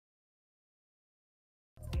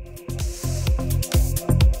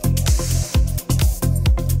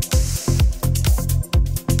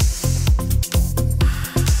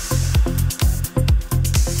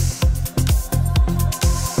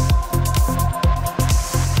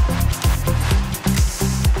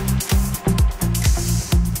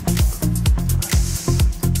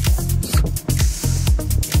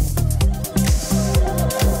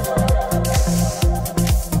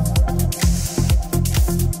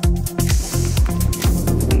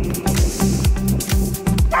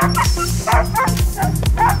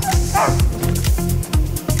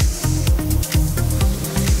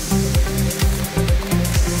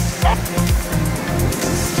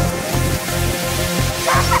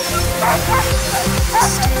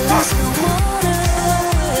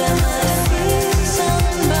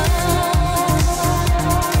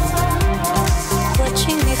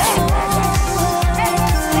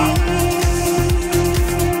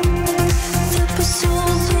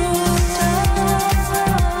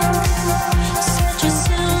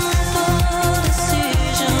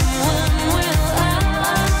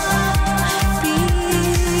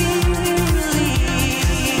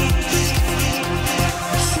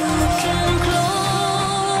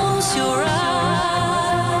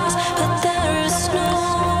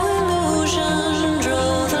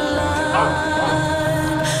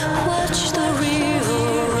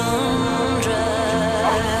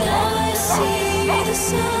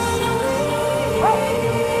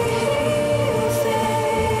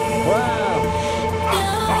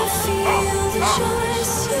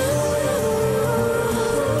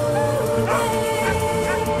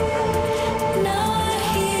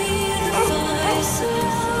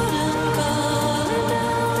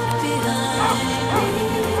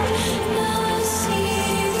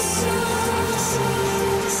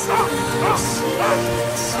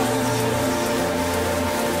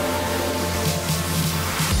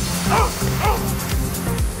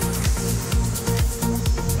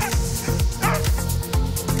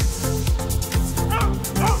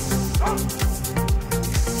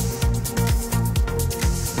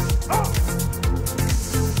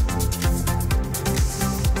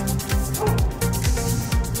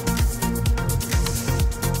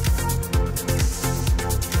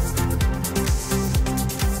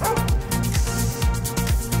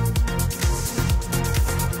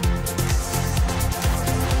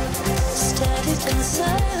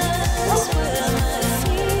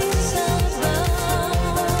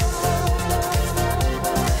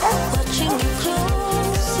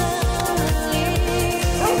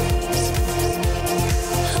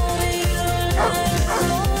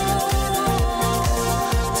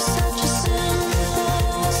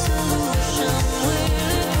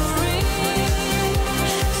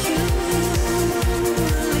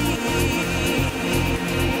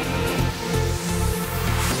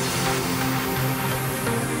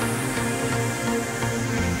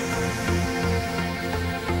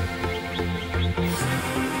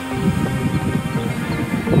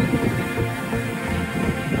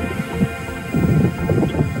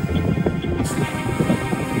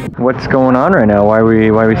What's going on right now? Why are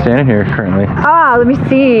we standing here currently? Let me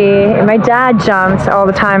see. My dad jumped all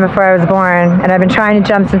the time before I was born, and I've been trying to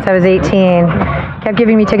jump since I was 18. Kept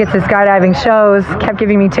giving me tickets to skydiving shows, kept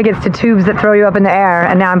giving me tickets to tubes that throw you up in the air,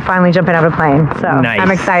 and now I'm finally jumping out of a plane. So nice.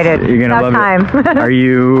 I'm excited. You're gonna love it. Are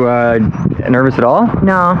you nervous at all?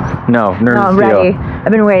 No. No, nervous. No, I'm ready.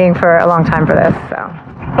 I've been waiting for a long time for this. So.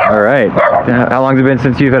 All right. How long has it been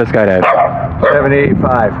since you've had a skydive?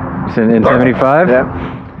 75. In 75? Yep.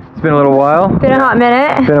 It's been a little while. Been a hot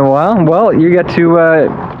minute. Been a while. Well, you get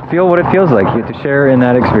to feel what it feels like. You get to share in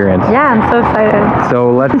that experience. Yeah, I'm so excited.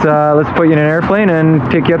 So let's put you in an airplane and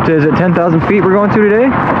pick you up to, is it 10,000 feet we're going to today?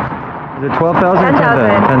 Is it 12,000?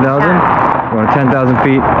 10,000. 10,000? Yeah. We're going to 10,000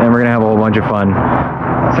 feet and we're going to have a whole bunch of fun.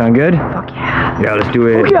 Sound good? Fuck yeah. Yeah, let's do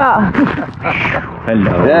it. Fuck yeah.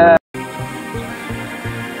 Hello. Yeah.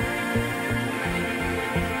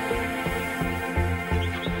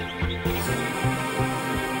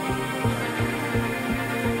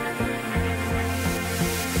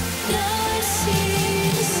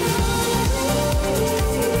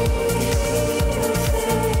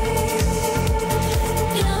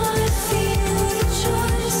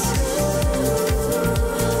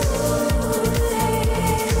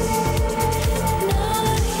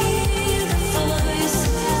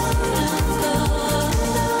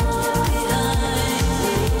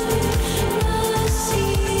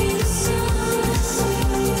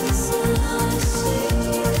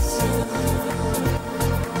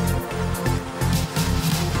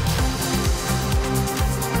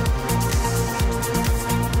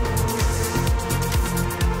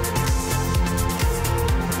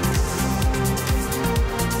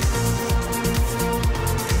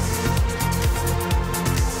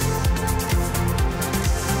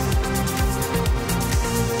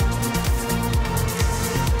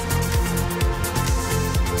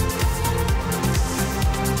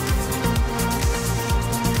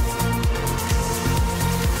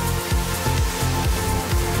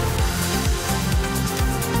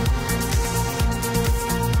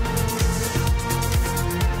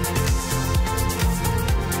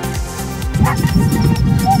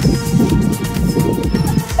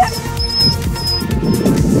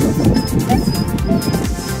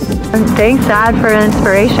 Thanks, Dad, for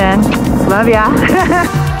inspiration. Love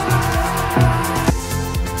ya.